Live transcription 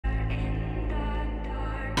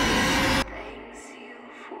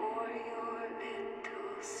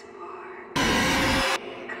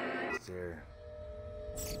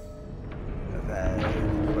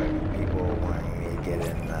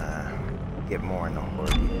get more into horror.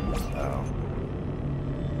 So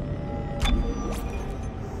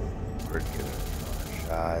we're giving it a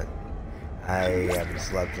shot. I haven't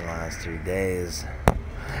slept in the last 3 days.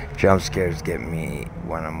 Jump scares get me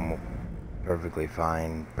when I'm perfectly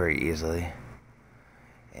fine pretty easily.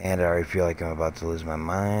 And I already feel like I'm about to lose my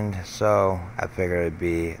mind, so I figured it'd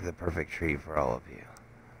be the perfect treat for all of you.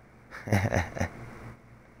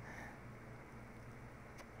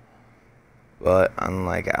 But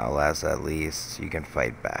unlike Outlast, at least you can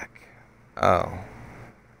fight back. Oh.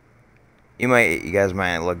 You guys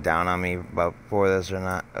might look down on me for this or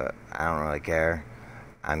not. I don't really care.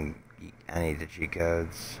 I need the cheat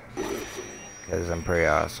codes because I'm pretty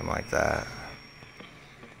awesome like that.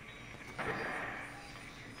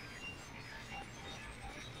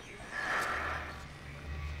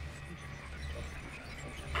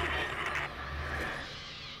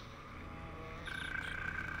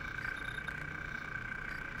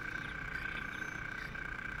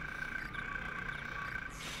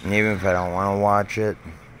 And even if I don't want to watch it,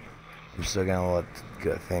 I'm still gonna let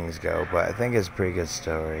good things go. But I think it's a pretty good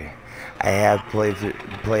story. I have played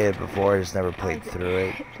it before, just never played through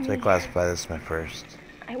it. So I classify this as my first.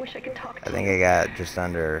 I wish I could talk to you. I think I got just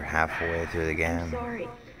under halfway through the game.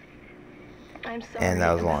 I'm sorry. And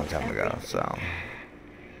that was a long time ago, so.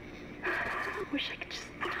 I wish I could just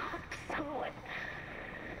talk to someone.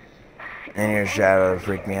 And your shadow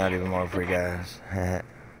freaked me out even more for you guys.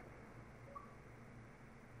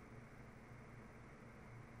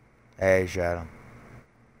 Hey, Shadow.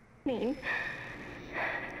 It's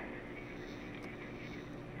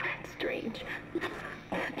strange.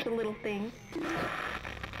 Such a little thing.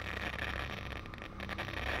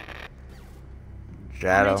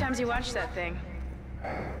 Shadow. How many times you watched that thing?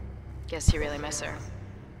 Guess you really miss her.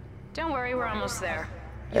 Don't worry, we're almost there.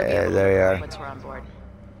 Hey, there you are. Once we're on board.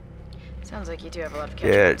 Sounds like you do have a lot of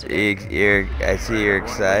catching up to do. I see you're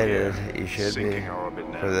excited. You should be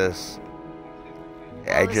for this.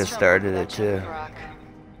 I just started it too.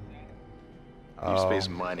 Deep space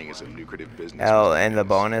mining is a lucrative business. Hell, and the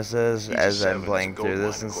bonuses as I'm playing through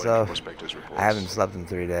this and stuff. I haven't slept in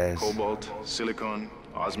 3 days. Cobalt, silicon,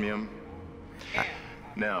 osmium.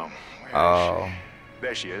 Now, oh.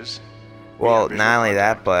 There she is. Well, not only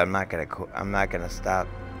that, but I'm not gonna stop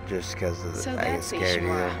just because I get scared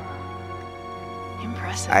either.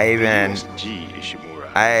 Impressive. I even G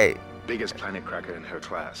Ishimura. Biggest planet cracker in her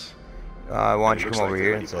class. I want you to come over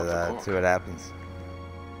here and say that. See what happens.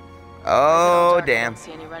 Oh, damn.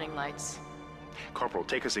 See any running lights? Corporal,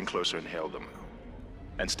 take us in closer and hail them.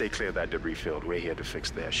 And stay clear of that debris field. We're here to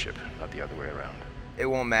fix their ship, not the other way around. It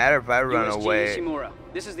won't matter if I run away.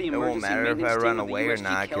 This is the It won't matter if I run away or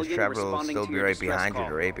not, because Trevor will still be right behind you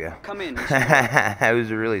to rape you. Come in. I was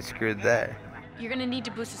really screwed there. You're gonna need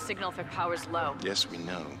to boost the signal if it power's low. Yes, we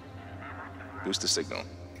know. Boost the signal.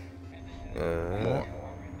 More.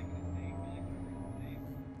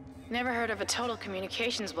 Never heard of a total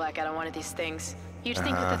communications blackout on one of these things. You'd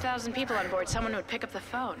think with 1,000 people on board, someone would pick up the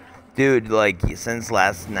phone. Dude, like since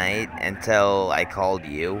last night until I called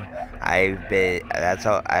you, I've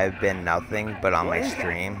been nothing but on my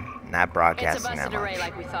stream, not broadcasting that It's a busted array much.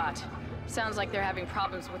 like we thought. Sounds like they're having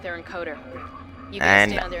problems with their encoder. You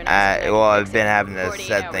And stay on there and I've been having to 48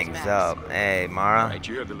 set hours things max. up. Hey, Mara. Right,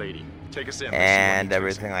 you heard the lady. Take us in. And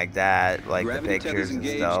everything like that, like the Gravity pictures tethers and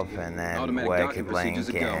engaged. stuff, and then Automatic Wick docking and Blink procedures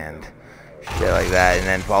a go. and shit like that, and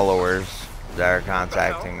then followers that are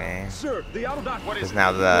contacting me. Sir, the auto dock. Because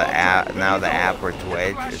now the app or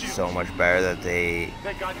Twitch is so much better that they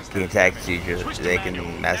can text you, they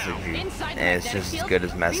can message you, and it's just as good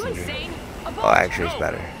as Messenger. Oh, actually, it's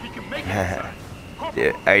better.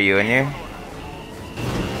 Dude, are you in here?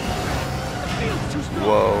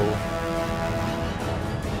 Whoa.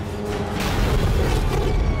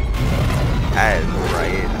 That is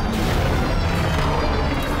right.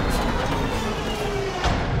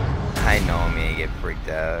 I know I'm gonna get freaked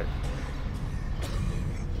out.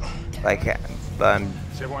 Like, but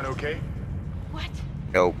Is everyone okay? What?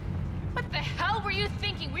 nope. What the hell were you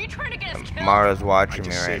thinking? Were you trying to get us killed? Mara's watching I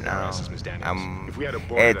me just right saved our now. asses, Miss Daniels. If we had a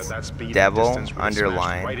board It's at that speed and devil distance, we'd have smashed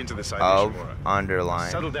underline right into the side of Ishimura.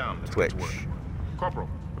 underline Settle down. Let's Twitch. get to work. Corporal,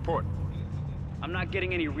 report. I'm not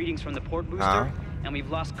getting any readings from the port booster, Huh? and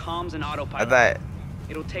we've lost comms and I autopilot. thought,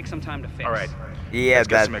 It'll take some time to fix. All right. yeah, Let's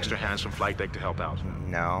get that some extra hands from flight deck to help out.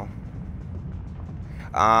 no.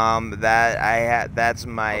 That's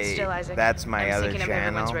my Still, Isaac. that's my I'm other syncing up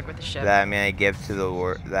everyone's channel rig with the ship. that I'm gonna give to the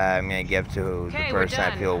Okay, we're person I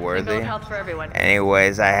done. feel We worthy. build health for everyone.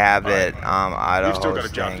 Anyways, I have All right. it auto We've still got a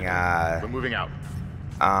job to hosting do. We're moving out.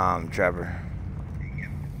 Trevor.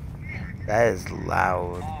 That is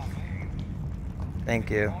loud.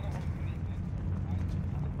 Thank you.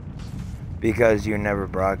 Because you never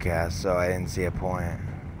broadcast, so I didn't see a point.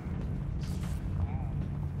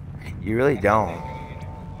 You really don't.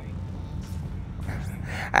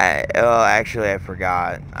 Well, actually, I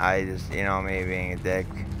forgot. I just, you know, me being a dick.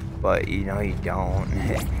 But, you know, you don't.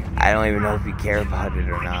 I don't even know if you care about it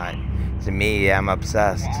or not. To me, I'm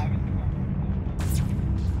obsessed.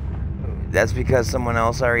 That's because someone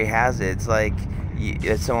else already has it. It's like,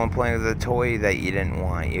 it's someone playing with a toy that you didn't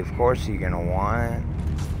want. Of course you're gonna want it.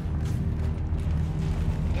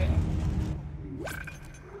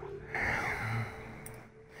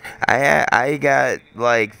 I got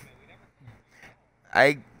like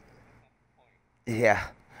I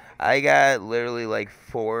got literally like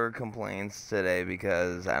 4 complaints today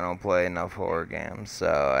because I don't play enough horror games,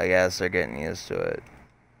 so I guess they're getting used to it.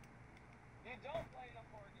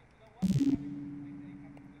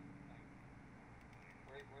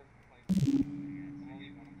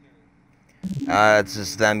 It's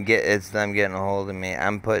just them getting a hold of me.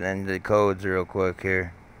 I'm putting in the codes real quick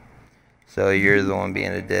here. So you're the one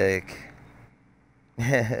being a dick.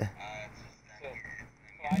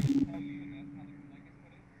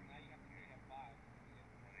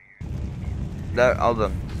 No, hold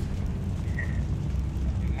on.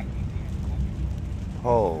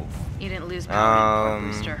 Oh. You didn't lose power in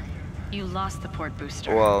the port booster. You lost the port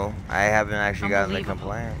booster. Well, I haven't actually gotten the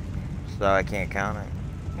complaint, so I can't count it.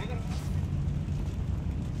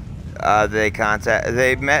 They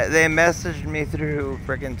messaged me through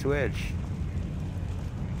frickin' Twitch.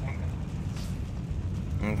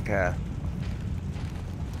 Okay.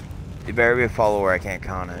 You better be a follower, I can't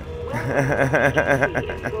count it.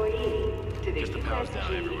 Just the power's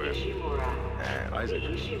down everywhere. Isaac,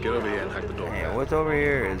 get over here and hack the door. Hey, what's over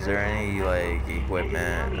here? Is there any, like,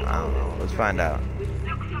 equipment? I don't know. Let's find out.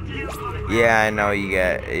 Yeah, I know you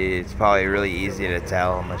get. It's probably really easy to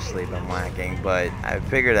tell how much sleep I'm lacking, but I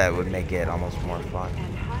figured that would make it almost more fun.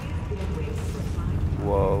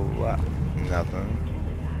 Whoa, nothing.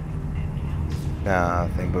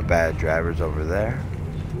 Nothing but bad drivers over there.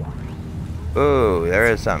 Ooh, there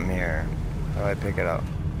is something here. How do I pick it up?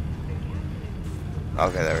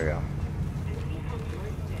 Okay, there we go.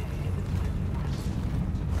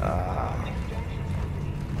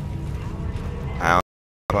 I don't.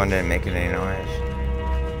 Phone didn't make any noise.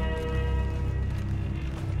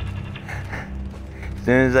 As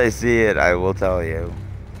soon as I see it, I will tell you.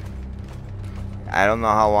 I don't know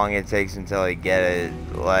how long it takes until I get it.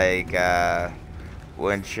 Like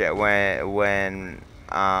when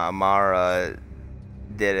Amara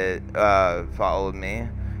did it, followed me,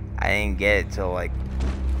 I didn't get it till like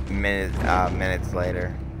minutes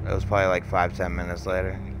later. It was probably like 5-10 minutes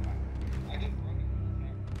later.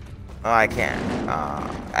 Oh, I can't.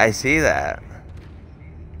 I see that.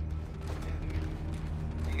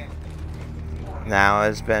 Now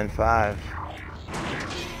it's been 5.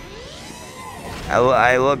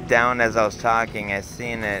 I looked down as I was talking. I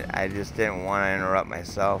seen it. I just didn't want to interrupt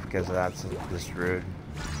myself because that's just rude.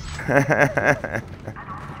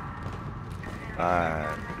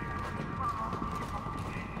 Alright.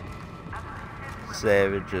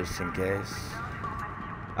 Save it just in case.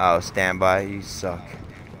 Oh, stand by. You suck.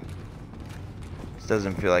 This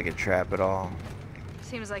doesn't feel like a trap at all.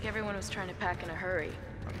 Seems like everyone was trying to pack in a hurry.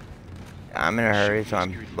 I'm in a hurry, so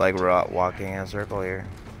I'm like walking in a circle here.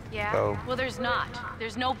 Yeah? Go. Well, there's not.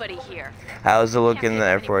 There's nobody here. How's it looking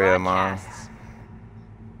there for you, Mom?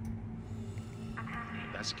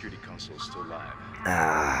 That security console is still live.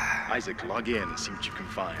 Ah. Isaac, log in and see what you can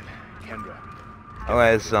find. Kendra.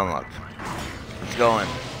 Okay, it's unlocked. It's going.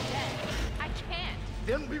 I can't.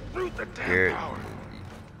 Then reroute the damn Here. power.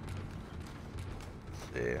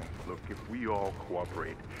 Let's see. Look, if we all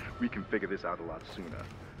cooperate, we can figure this out a lot sooner.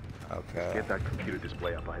 Okay. Get that computer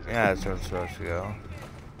display up, Isaac. Yeah, that's where it's supposed to go.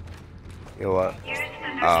 You know what?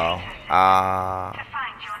 Oh.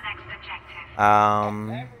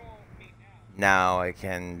 Now I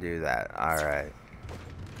can do that. Alright.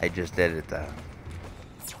 I just did it though.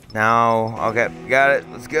 Now, okay, got it.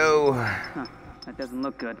 Let's go. Huh, that doesn't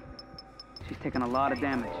look good. She's taking a lot of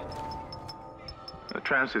damage. The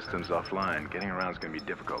tram system's offline. Getting around is going to be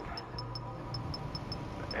difficult.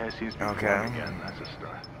 The air seems to be flowing again. That's a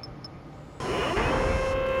start.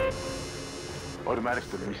 Automatics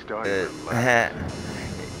to restart.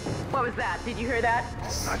 What was that? Did you hear that?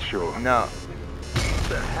 Not sure. No. What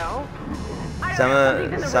the hell?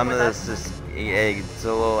 Some of this is it's a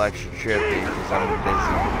little extra trippy because I'm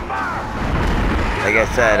busy. Like I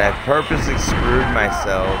said, I purposely screwed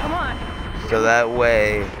myself so that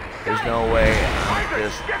way there's no way I'm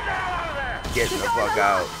just getting the fuck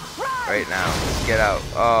out right now. Just get out.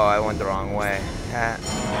 Oh, I went the wrong way.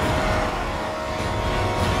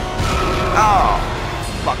 Oh,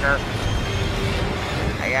 fucker.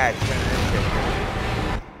 I gotta turn this shit.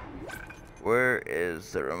 Where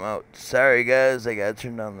is the remote? Sorry guys, I gotta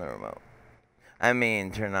turn on the remote. I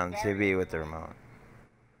mean, turn on the TV with the remote.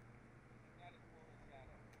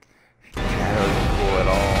 Shadow isn't cool at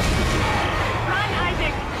all. Run,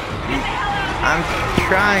 Isaac! Get the hell out of here! I'm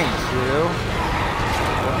trying to.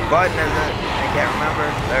 What button is it? I can't remember.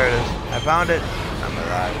 There it is. I found it. I'm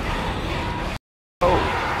alive. Oh.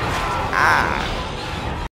 Ah.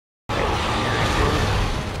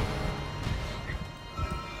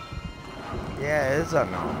 Yeah, it's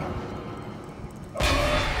unknown.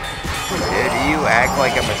 Dude, you act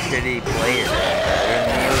like I'm a shitty player. Better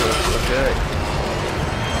than you look good.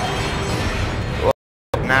 Well,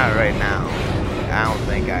 not right now. I don't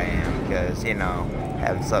think I am, because, you know,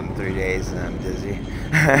 having something 3 days and I'm dizzy.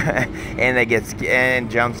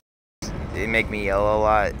 and jumps, they make me yell a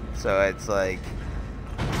lot. So it's like,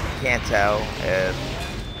 can't tell if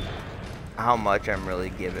how much I'm really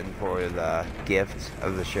given for the gift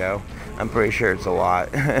of the show. I'm pretty sure it's a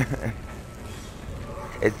lot.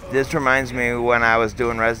 This reminds me when I was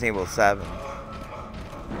doing Resident Evil 7.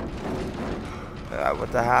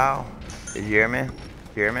 What the hell? Did you hear me?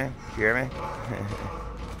 Hear me? Hear me?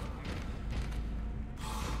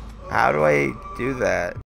 How do I do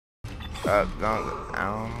that?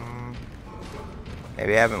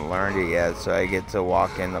 Maybe I haven't learned it yet, so I get to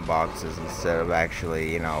walk in the boxes instead of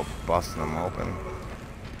actually, you know, busting them open.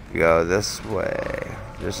 We go this way.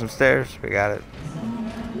 There's some stairs. We got it.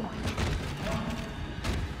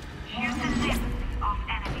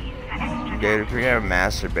 Dude, if you're gonna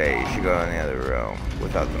masturbate, you should go in the other room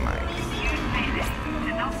without the mic.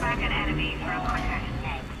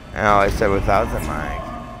 No, I said without the mic.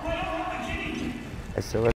 I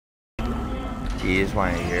said what? You just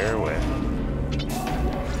want to hear with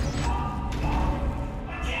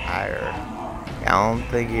higher. I don't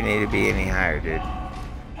think you need to be any higher, dude.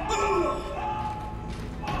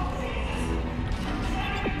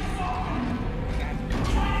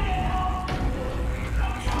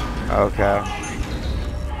 Okay.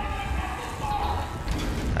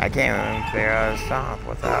 I can't even figure out how to stop.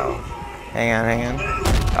 What the hell? Hang on, hang on.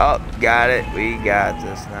 Oh, got it. We got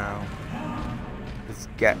this now. This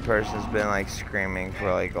person's been like screaming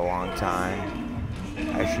for like a long time.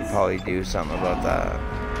 I should probably do something about that.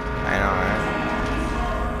 I know, right?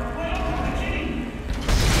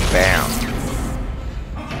 Bam.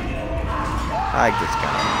 I like this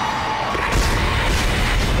guy.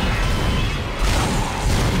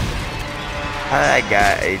 How did that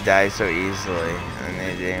guy die so easily and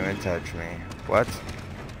they didn't even touch me? What?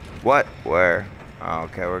 What? Where? Oh,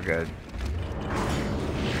 okay, we're good.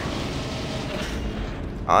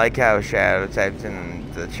 I like how Shadow typed in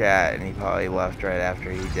the chat and he probably left right after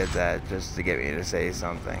he did that just to get me to say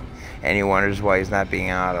something. And he wonders why he's not being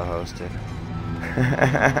auto-hosted.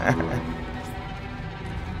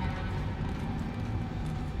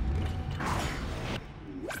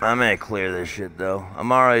 I'm gonna clear this shit though.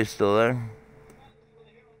 I'm already still there.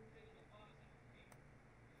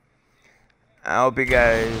 I hope you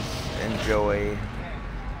guys enjoy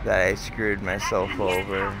that I screwed myself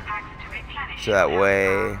over, so that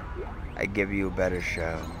way I give you a better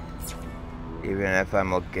show, even if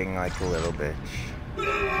I'm looking like a little bitch.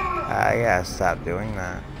 Yeah, stop doing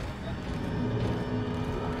that.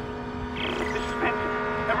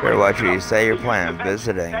 Better watch what you say. You're planning on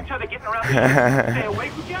visiting. I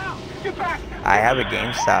have a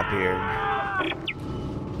GameStop here.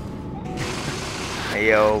 Hey,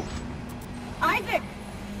 yo. Isaac!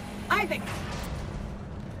 Isaac!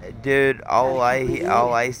 Dude, all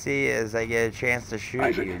I see is I get a chance to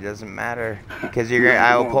shoot you. It doesn't matter, because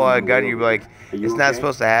I will pull out a gun and you'll be like, it's not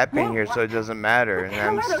supposed to happen here, so it doesn't matter, and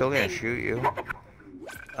I'm still gonna shoot you.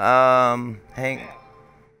 Hang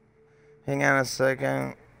on a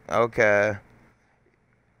second. Okay.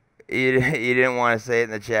 You didn't want to say it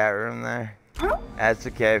in the chat room there? That's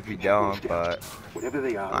okay if you don't, but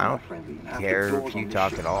I don't care if you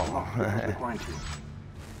talk at all.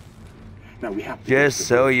 Just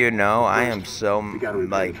so you know, I am so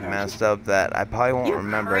like messed up that I probably won't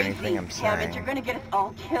remember anything I'm saying. You're gonna get us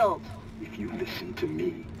all killed. If you listen to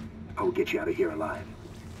me, I will get you out of here alive.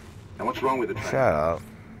 Now what's wrong with the Shut up.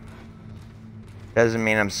 Doesn't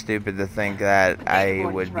mean I'm stupid to think that I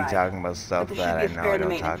would be talking about stuff that I know I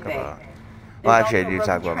don't talk about. Well, actually, I do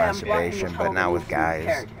talk about masturbation, but not with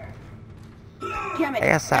guys. Damn it. I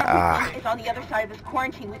guess that, It's on the other side of this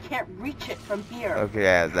quarantine. We can't reach it from here. Okay,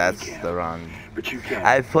 yeah, that's the wrong.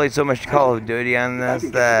 I've played so much Call of Duty on this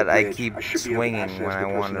that I keep swinging when I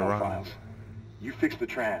want to run. You fix the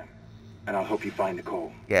tram, and I'll help you find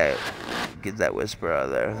Nicole. Yeah. get that whisper out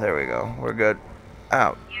of there. There we go. We're good.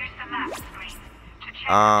 Out.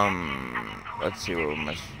 Let's see what we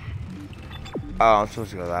must. Oh, I'm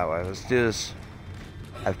supposed to go that way. Let's do this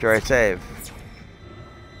after I save.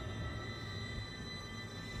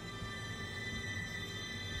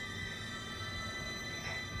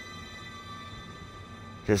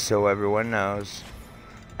 Just so everyone knows,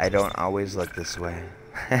 I don't always look this way.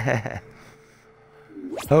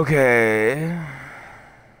 Okay.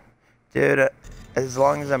 Dude, as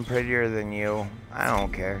long as I'm prettier than you, I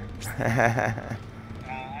don't care.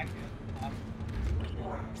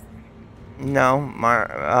 No,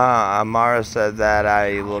 Mara said that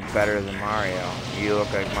I look better than Mario. You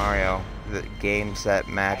look like Mario. The games that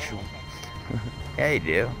match. Yeah, you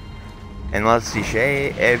do. Unless you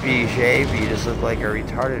shave. If you shave, you just look like a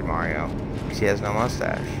retarded Mario. Because he has no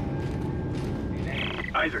mustache.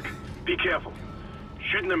 Isaac, be careful.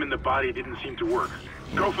 Shooting them in the body didn't seem to work.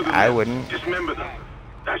 Go for them. I wouldn't. Dismember them.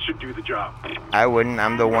 That should do the job. I wouldn't.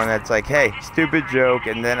 I'm the one that's like, hey, stupid joke,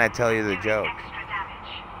 and then I tell you the joke.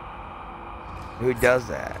 Who does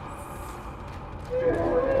that?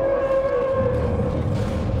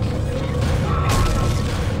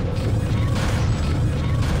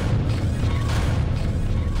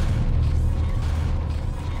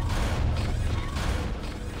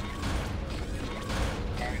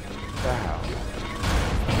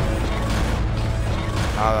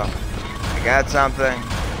 I got something.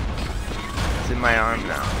 It's in my arm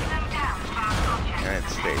now. And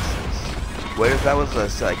it's stasis. What if that was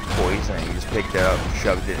just like poison and he just picked it up and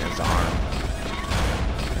shoved it in his arm?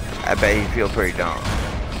 I bet he'd feel pretty dumb.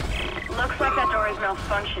 Looks like that door is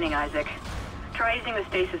malfunctioning, Isaac. Try using the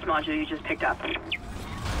stasis module you just picked up.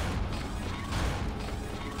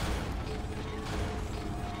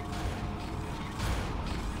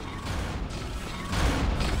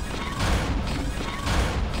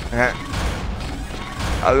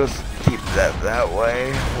 I'll just keep that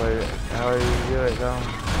way. How do you do it though?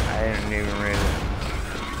 I didn't even read it.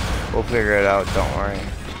 We'll figure it out, don't worry.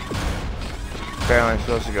 Apparently I'm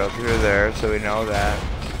supposed to go through there, so we know that.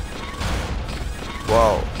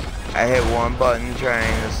 Well, I hit one button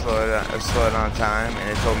trying to slow it on time, and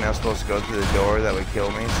it told me I was supposed to go through the door that would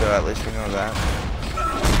kill me, so at least we know that.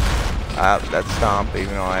 That's Stomp,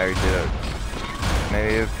 even though I already did it.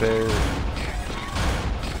 Maybe if it...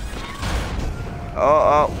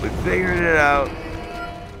 Oh, we figured it out.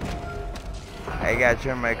 I gotta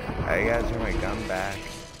turn my gun back.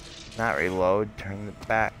 Not reload, turn it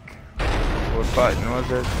back. What button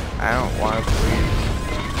was it? I don't want to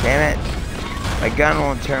please. Damn it. My gun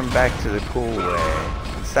won't turn back to the cool way.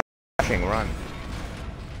 Stop pushing, run.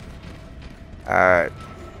 Alright.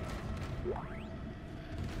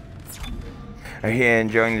 Are you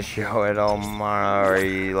enjoying the show at all, Mara, or are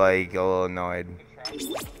you like a little annoyed?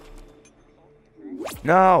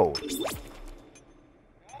 No!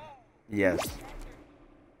 Yes.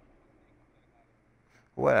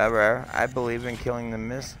 Whatever. I believe in killing the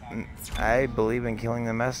messenger.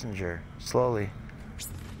 Slowly.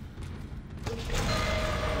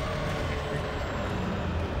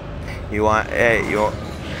 You want you want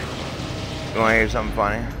to hear something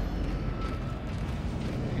funny?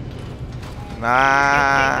 This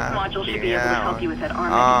module should be able to help you with that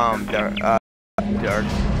arm. Dark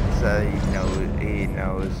said he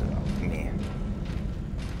knows me.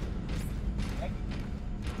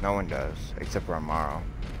 No one does, except for Amaro.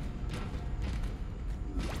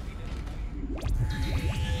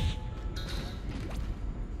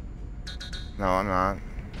 No, I'm not.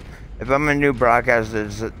 If I'm a new broadcaster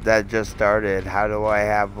that just started, how do I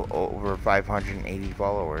have over 580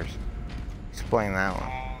 followers? Explain that one.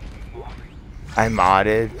 I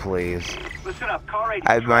modded, please. Listen up, car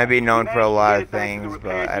I might be known for a lot of things,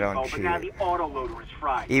 but I don't cheat.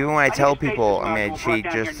 Even when I tell people I'm gonna cheat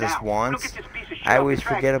just this once, I always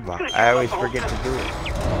forget to do it.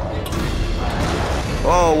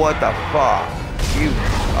 Oh, what the fuck? You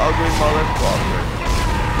ugly motherfucker.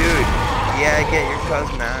 Dude, yeah, get your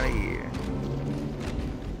cousin out of here.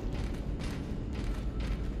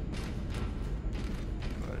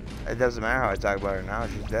 It doesn't matter how I talk about her now,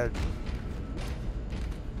 she's dead.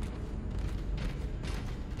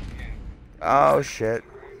 Oh shit.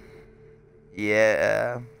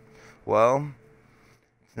 Yeah. Well,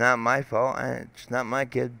 it's not my fault. It's not my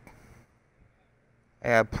kid. I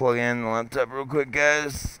gotta plug in the laptop real quick,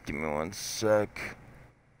 guys. Give me one sec.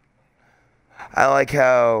 I like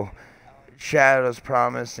how Shadow's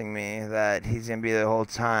promising me that he's gonna be there the whole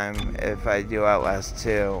time if I do Outlast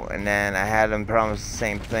 2, and then I had him promise the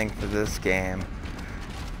same thing for this game.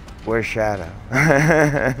 Where's Shadow?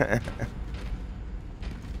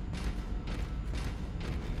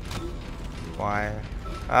 Why?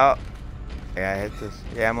 Oh. Yeah, I hit this.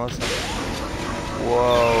 Yeah, most of it.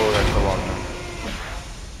 Whoa, that's a long one.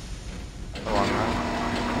 A long run.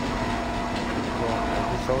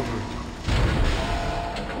 There's a soldier.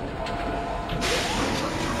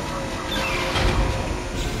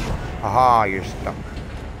 Haha, you're stuck.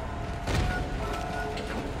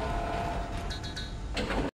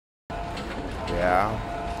 Yeah,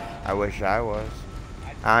 I wish I was.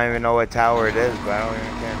 I don't even know what tower it is, but I don't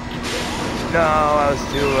even care. No, I was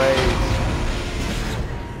too late.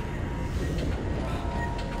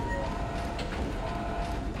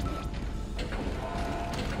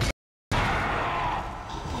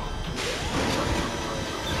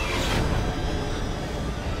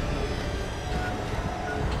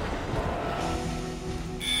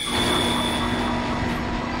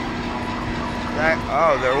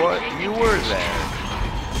 Oh, there was. You were there.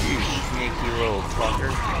 You sneaky little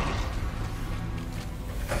fucker.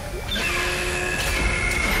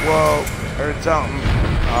 Whoa, heard something.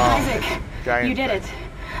 Oh, Isaac, you did it.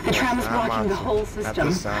 The tram is blocking the whole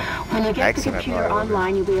system. When you get the computer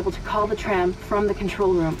online, you'll be able to call the tram from the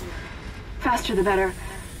control room. Faster the better.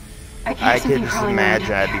 I can just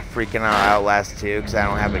imagine I'd be freaking out Outlast 2 because I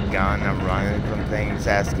don't have a gun. I'm running from things,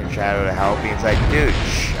 asking Shadow to help me. It's like, dude,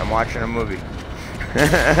 shh, I'm watching a movie.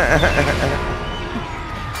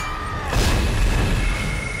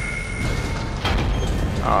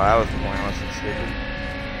 Oh, that was pointless and stupid.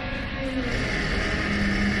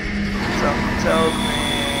 Something told me.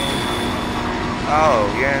 Oh,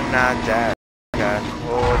 you're not dead. Okay,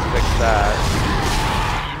 well, let's fix that.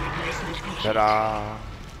 Ta-da.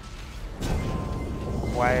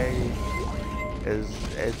 Why is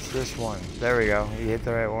it's this one? There we go. You hit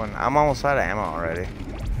the right one. I'm almost out of ammo already.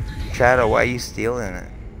 Shadow, why are you stealing it?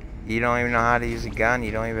 You don't even know how to use a gun.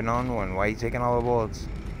 You don't even own one. Why are you taking all the bullets?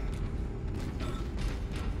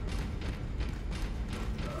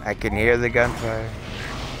 I can hear the gunfire.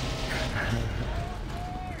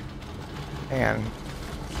 Hang on.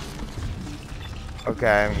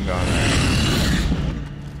 Okay, I'm going there.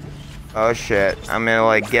 Oh shit. I'm gonna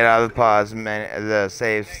like get out of the pause the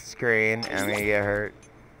save screen and I'm gonna get hurt.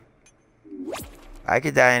 I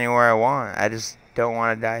could die anywhere I want. I just don't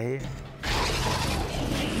want to die here.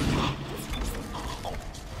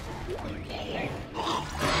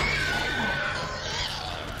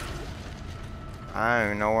 I don't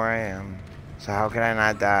even know where I am. So how can I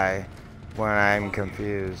not die when I'm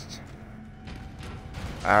confused?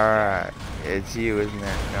 Alright. It's you, isn't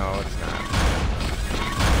it? No, it's not.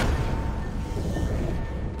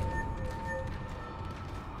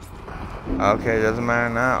 Okay, doesn't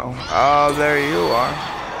matter now. Oh, there you are.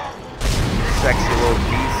 Sexy little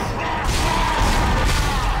beast.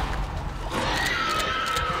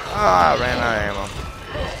 Ah, I ran out of ammo.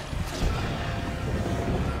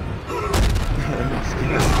 Just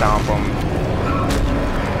gonna stomp him.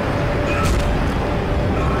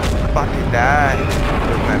 Fucking die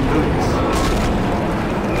with my boots.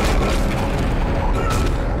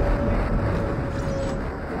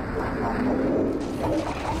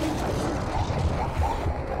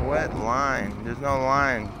 What line? There's no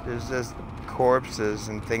line. There's just corpses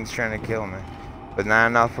and things trying to kill me, but not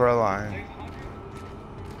enough for a line.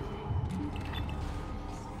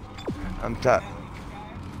 I'm tough.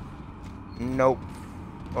 Nope.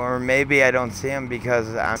 Or maybe I don't see him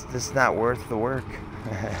because this is not worth the work.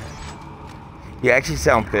 You actually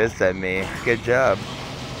sound pissed at me. Good job.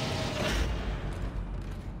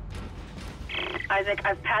 Isaac,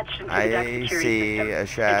 I've patched into the deck security system. A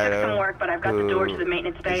Shadow. It took some work, but I've got the door to the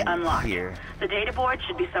maintenance bay unlocked. Here. The data board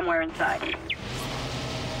should be somewhere inside.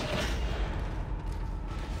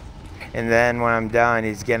 And then when I'm done,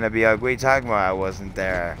 he's gonna be like, what are you talking about? I wasn't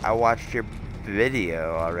there. I watched your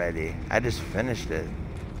video already. I just finished it.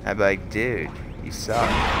 I'd be like, dude, you suck.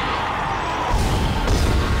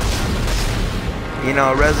 You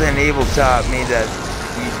know, Resident Evil taught me that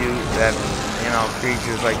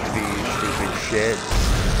creatures like to be stupid shit.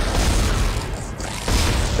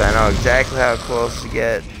 So I know exactly how close to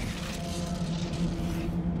get.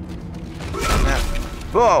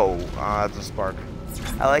 Whoa! Oh, that's a spark.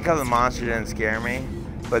 I like how the monster didn't scare me,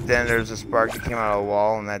 but then there's a spark that came out of the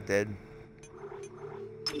wall, and that did.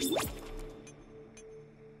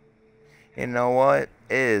 You know what?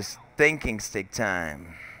 It is thinking stick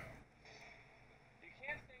time.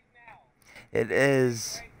 It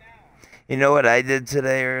is. You know what I did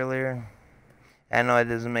today earlier? I know it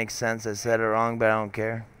doesn't make sense. I said it wrong, but I don't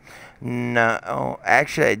care. No,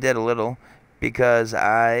 actually I did a little because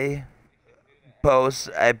I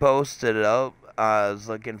posted it up. I was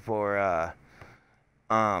looking for a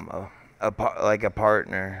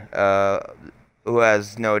partner. who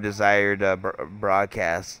has no desire to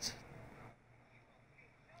broadcast.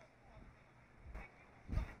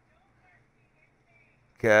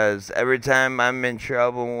 Because every time I'm in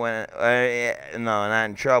trouble, no, not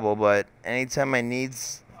in trouble, but anytime I need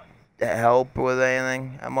help with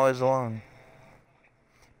anything, I'm always alone.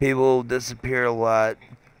 People disappear a lot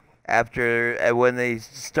when they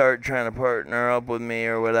start trying to partner up with me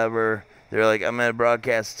or whatever. They're like, I'm at a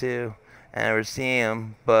broadcast too. I never see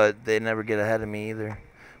them, but they never get ahead of me either.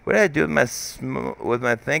 What did I do with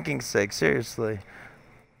my thinking stick? Seriously.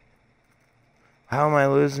 How am I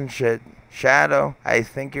losing shit? Shadow, I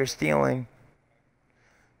think you're stealing.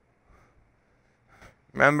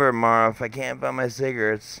 Remember, Mara, if I can't find my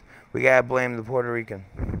cigarettes, we gotta blame the Puerto Rican.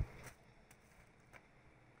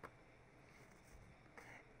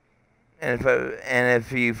 And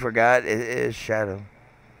if you forgot, it is Shadow.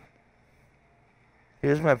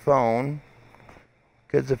 Here's my phone.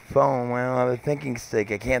 Because the phone, when I don't have a thinking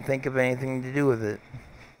stick, I can't think of anything to do with it.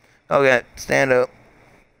 Okay, stand up.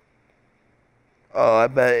 Oh, I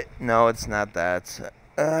bet no, it's not that.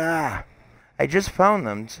 I just found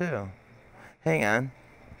them too. Hang on.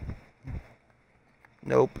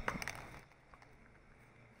 Nope.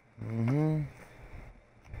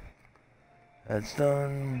 That's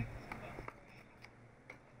done.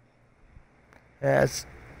 That's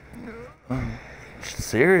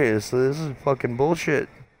seriously, this is fucking bullshit.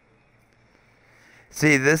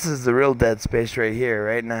 See, this is the real Dead Space right here,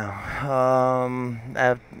 right now.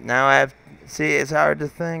 See, it's hard to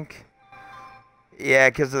think. Yeah,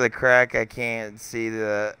 because of the crack, I can't see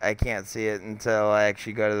it until I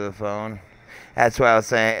actually go to the phone. That's what I was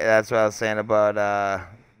saying. That's what I was saying about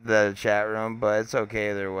the chat room, but it's okay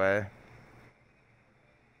either way.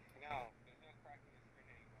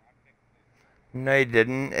 No, you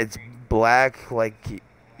didn't. It's black like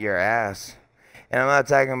your ass. And I'm not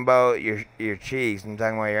talking about your cheeks. I'm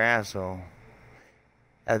talking about your asshole.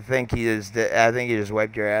 I think you just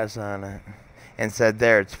wiped your ass on it and said,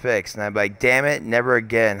 "There, it's fixed." And I'm like, "Damn it! Never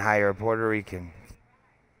again hire a Puerto Rican."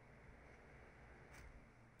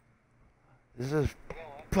 This is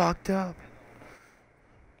fucked up.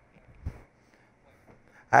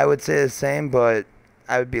 I would say the same, but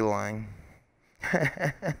I would be lying.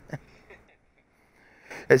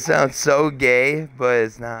 It sounds so gay, but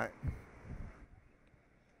it's not.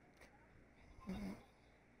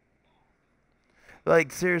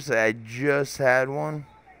 Like, seriously, I just had one.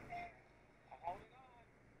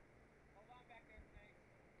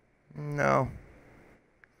 No.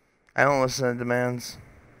 I don't listen to demands.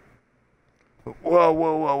 Whoa,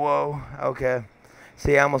 whoa, whoa, whoa. Okay.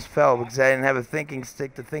 See, I almost fell because I didn't have a thinking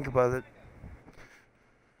stick to think about it.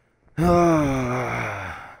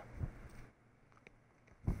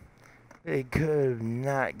 They could have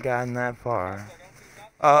not gotten that far.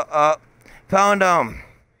 Found them.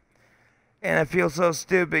 And I feel so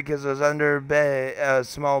stupid because it was under a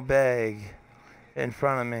small bag in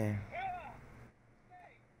front of me.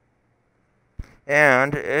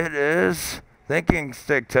 And it is thinking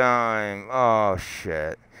stick time. Oh,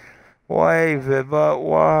 shit. Why, Vivot?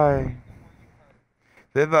 Why?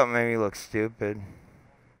 Vivot made me look stupid.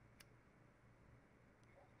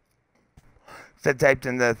 So I typed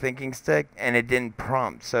in the thinking stick, and it didn't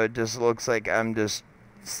prompt. So it just looks like I'm just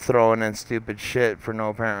throwing in stupid shit for no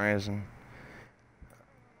apparent reason.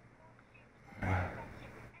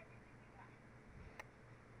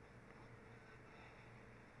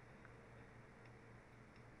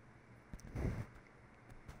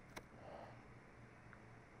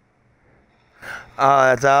 Oh,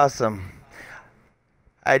 that's awesome.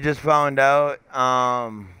 I just found out,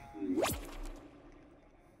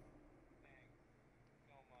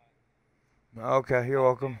 okay, you're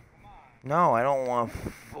welcome. No, I don't want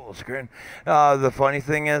full screen. The funny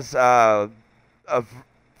thing is, a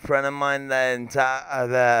friend of mine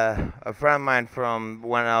a friend of mine from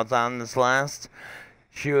when I was on this last,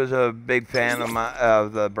 she was a big fan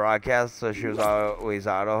of the broadcast, so she was always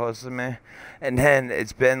auto-hosting me. And then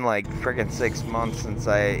it's been like freaking 6 months since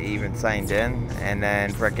I even signed in, and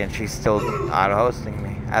then freaking she's still auto-hosting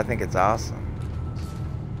me. I think it's awesome.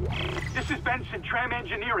 This is Benson, Tram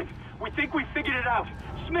Engineering. We think we figured it out.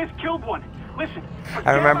 Smith killed one. Listen.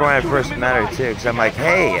 I remember when I first met her too, because I'm like,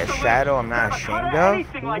 hey, a shadow I'm not ashamed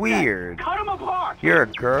of? Weird. Cut him apart. You're a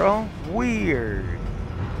girl? Weird.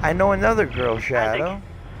 I know another girl, Shadow.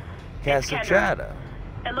 Casa Shadow.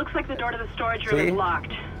 It looks like the door to the storage room is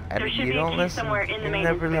locked. There should be a key somewhere in the main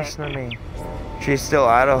never listen to me. She's still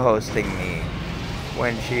auto-hosting me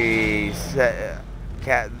when she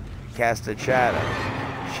casted Shadow.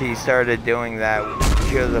 She started doing that.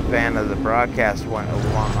 She was a fan of the broadcast a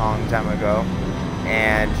long time ago,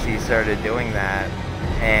 and she started doing that,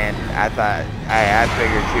 and I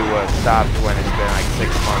figured she would have stopped when it's been like 6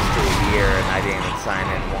 months to a year, and I didn't even sign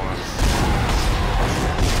in once.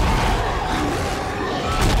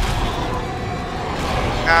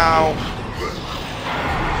 Ow.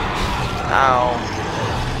 Ow.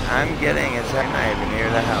 I'm getting a second knife near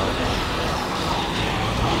the house.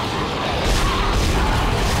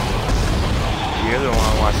 You're the one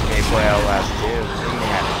who wants me to play Outlast 2. You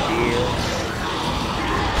have a deal.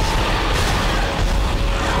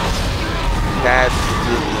 That's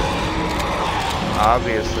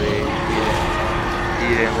obviously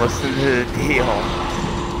you didn't listen to the deal.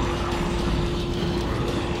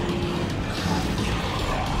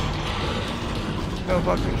 Go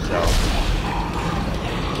fuck yourself.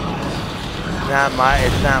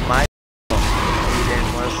 It's not my fault. You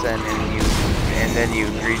didn't listen and then you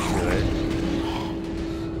agreed to it.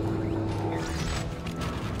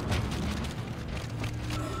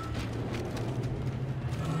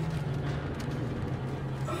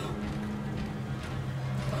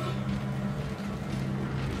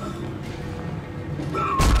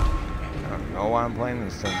 I don't know why I'm playing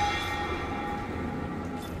this thing.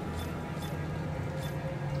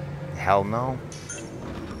 Hell no.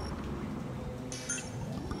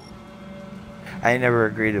 I never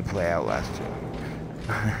agreed to play Outlast 2.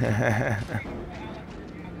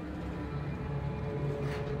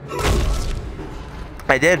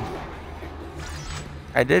 I did.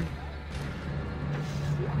 I did.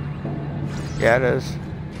 Yeah, it is.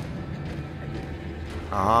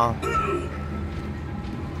 Uh-huh.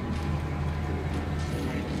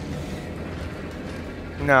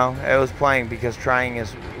 No, it was playing because trying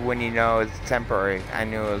is when you know it's temporary. I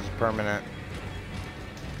knew it was permanent.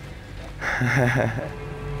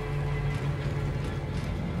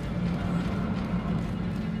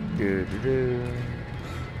 Do-do-do.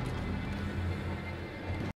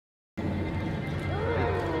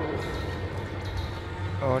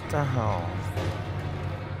 What the hell?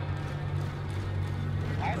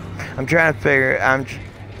 I'm trying to figure.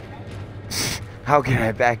 How can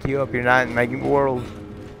I back you up? You're not in my world.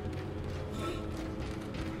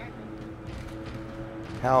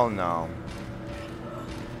 Hell no.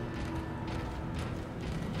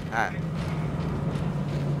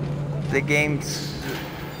 The game's...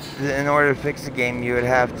 In order to fix the game, you would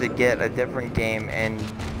have to get a different game and,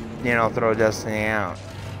 you know, throw Destiny out.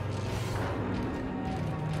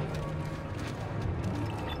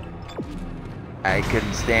 I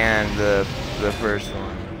couldn't stand the first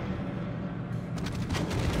one.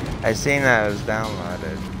 I seen that it was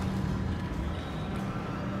downloaded.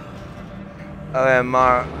 Okay,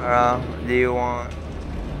 Mara, do you want...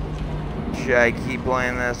 Should I keep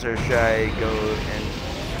playing this, or should I go and,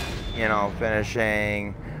 you know,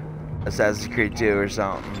 finishing Assassin's Creed 2 or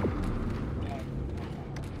something?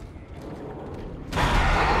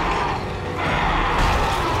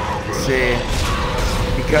 See,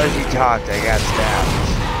 because you talked, I got stabbed.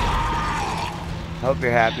 Hope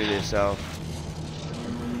you're happy with yourself.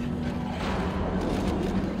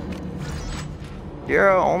 You're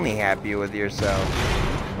only happy with yourself.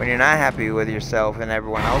 When you're not happy with yourself and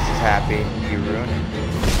everyone else is happy, you ruin it.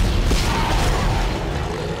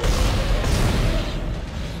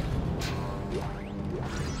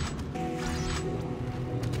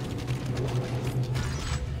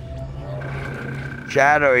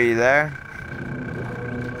 Shadow, are you there?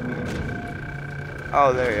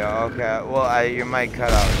 Oh, there you go. Okay. Well, your mic cut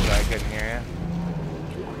out, so I couldn't hear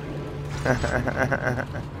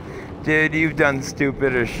you. Dude, you've done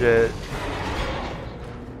stupider shit.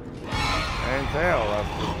 I didn't say I left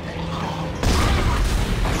it.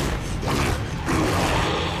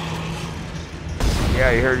 Yeah,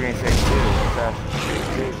 you heard me say 2. Assassin's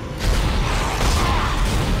Creed 2.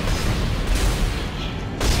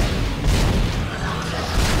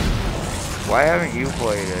 Why haven't you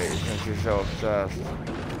played it since you're so obsessed?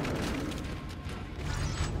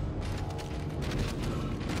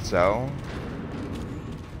 So?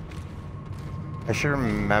 I should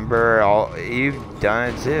remember you've done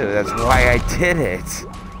it too. That's why I did it.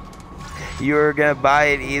 You were gonna buy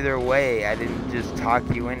it either way. I didn't just talk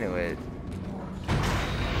you into it.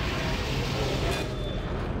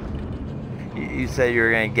 You said you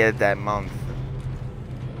were gonna get it that month.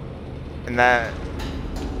 And that...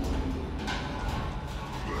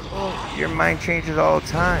 Well, your mind changes all the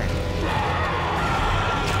time.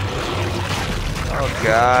 Oh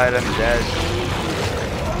God, I'm dead.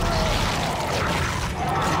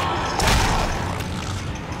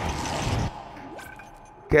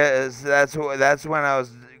 Cause that's when I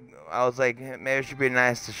was I was like, maybe it should be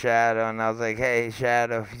nice to Shadow, and I was like, hey,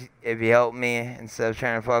 Shadow, if you help me instead of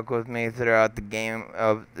trying to fuck with me throughout the game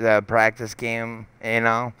of the practice game, you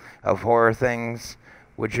know, of horror things,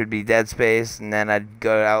 which would be Dead Space, and then I'd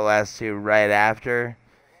go to Outlast 2 right after.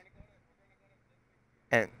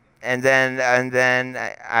 And then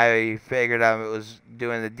I figured out it was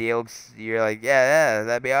doing the deal. You're like, yeah,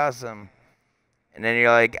 that'd be awesome. And then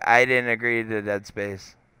you're like, I didn't agree to Dead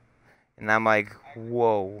Space. And I'm like,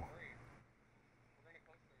 whoa.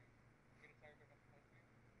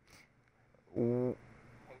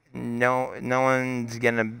 No one's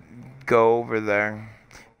gonna go over there.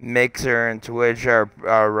 Mixer and Twitch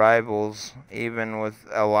are rivals. Even with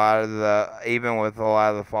a lot of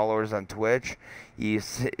the followers on Twitch,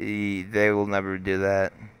 they will never do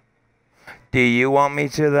that. Do you want me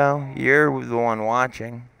to though? You're the one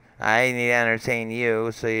watching. I need to entertain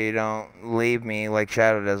you so you don't leave me like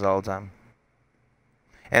Shadow does all the time.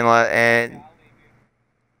 And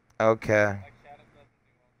okay.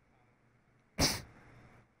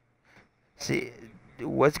 See,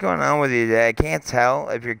 what's going on with you? I can't tell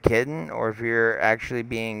if you're kidding or if you're actually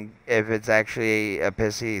if it's actually a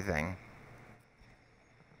pissy thing.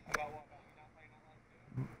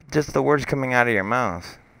 Just the words coming out of your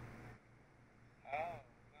mouth.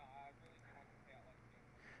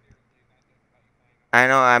 I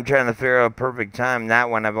know, I'm trying to figure out a perfect time, not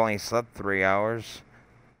when I've only slept 3 hours.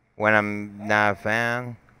 When I'm not a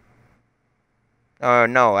fan. Oh,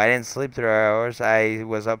 no, I didn't sleep 3 hours. I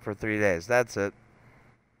was up for 3 days. That's it.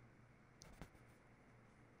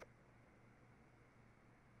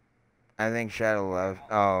 I think Shadow left.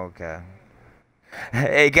 Oh, okay.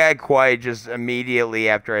 It got quiet just immediately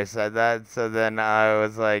after I said that. So then I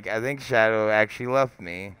was like, I think Shadow actually left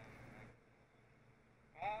me.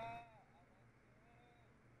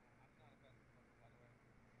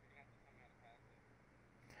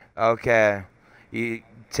 Okay. You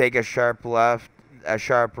take a sharp left, a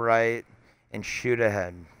sharp right, and shoot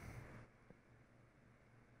ahead.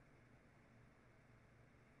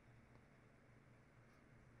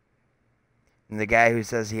 And the guy who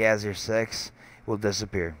says he has your 6 will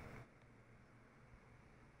disappear.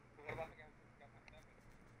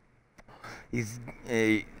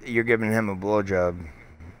 You're giving him a blowjob.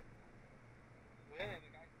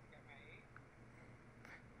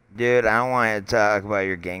 Dude, I don't want to talk about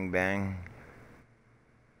your gangbang.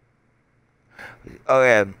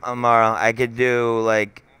 Okay, Amara, I could do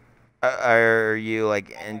like, are you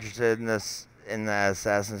like interested in this, in the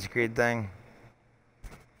Assassin's Creed thing?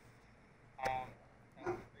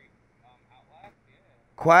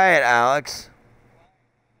 Quiet, Alex.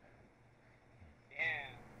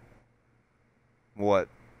 What?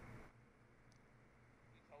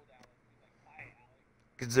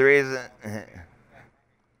 Because the reason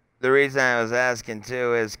I was asking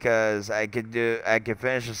too is because I could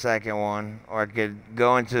finish the second one, or I could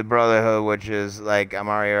go into Brotherhood, which is like I'm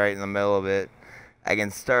already right in the middle of it. I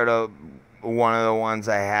can start up one of the ones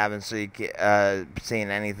I haven't, so you can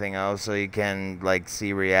seen anything else, so you can like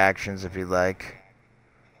see reactions if you'd like.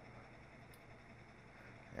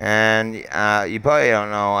 And you probably don't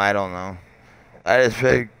know. I don't know. I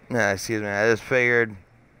just figured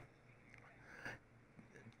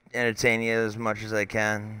entertain you as much as I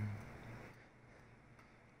can.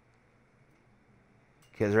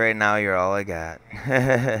 Because right now you're all I got.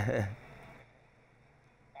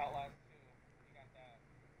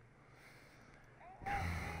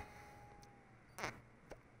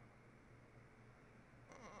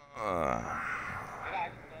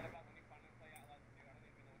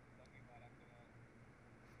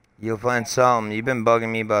 You'll find something. You've been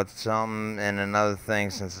bugging me about something and another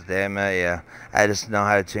thing since the day I met you. I just know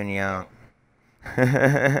how to tune you out.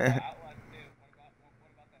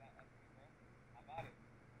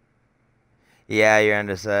 Yeah, you're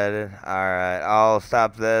undecided. Alright, I'll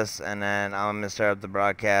stop this and then I'm going to start up the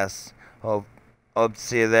broadcast. Hope to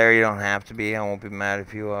see you there. You don't have to be. I won't be mad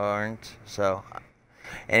if you aren't. So,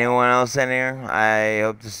 anyone else in here? I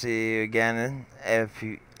hope to see you again if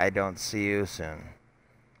I don't see you soon.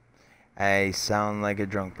 I sound like a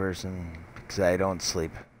drunk person because I don't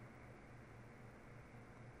sleep.